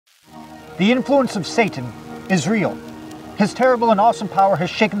The influence of Satan is real. His terrible and awesome power has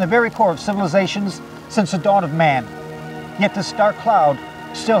shaken the very core of civilizations since the dawn of man. Yet this dark cloud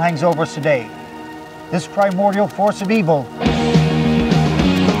still hangs over us today. This primordial force of evil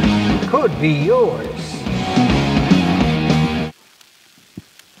could be yours.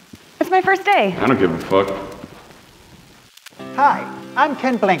 It's my first day. I don't give a fuck. Hi, I'm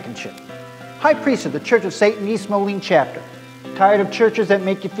Ken Blankenship, High Priest of the Church of Satan East Moline Chapter. Tired of churches that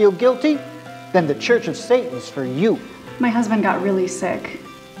make you feel guilty? Then the Church of Satan's for you. My husband got really sick.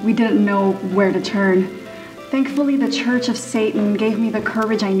 We didn't know where to turn. Thankfully, the Church of Satan gave me the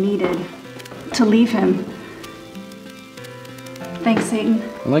courage I needed to leave him. Thanks, Satan.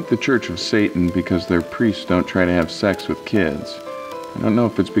 I like the Church of Satan because their priests don't try to have sex with kids. I don't know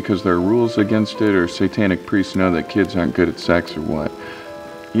if it's because there are rules against it or satanic priests know that kids aren't good at sex or what.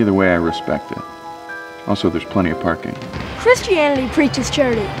 Either way, I respect it. Also, there's plenty of parking. Christianity preaches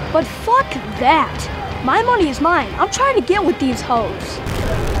charity, but fuck that. My money is mine. I'm trying to get with these hoes.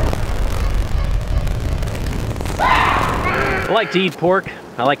 I like to eat pork,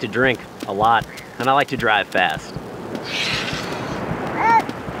 I like to drink a lot, and I like to drive fast.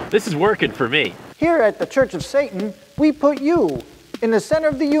 This is working for me. Here at the Church of Satan, we put you in the center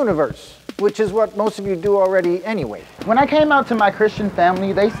of the universe, which is what most of you do already anyway. When I came out to my Christian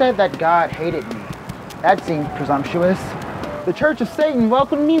family, they said that God hated me. That seemed presumptuous. The Church of Satan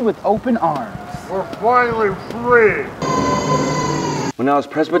welcomed me with open arms. We're finally free! When I was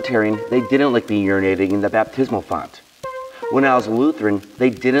Presbyterian, they didn't like me urinating in the baptismal font. When I was Lutheran, they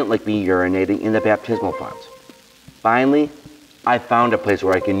didn't like me urinating in the baptismal font. Finally, I found a place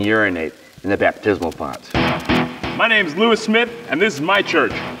where I can urinate in the baptismal font. My name's Lewis Smith, and this is my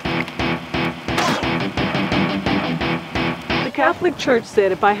church. The Catholic Church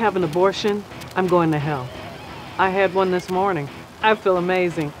said if I have an abortion, I'm going to hell. I had one this morning. I feel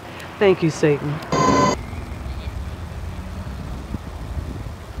amazing. Thank you, Satan.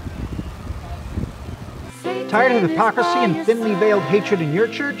 Tired of hypocrisy and thinly veiled hatred in your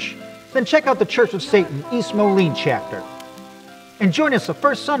church? Then check out the Church of Satan East Moline Chapter. And join us the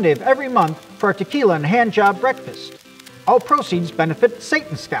first Sunday of every month for our tequila and hand job breakfast. All proceeds benefit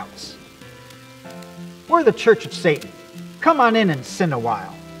Satan Scouts. We're the Church of Satan. Come on in and sin a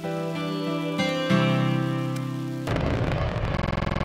while.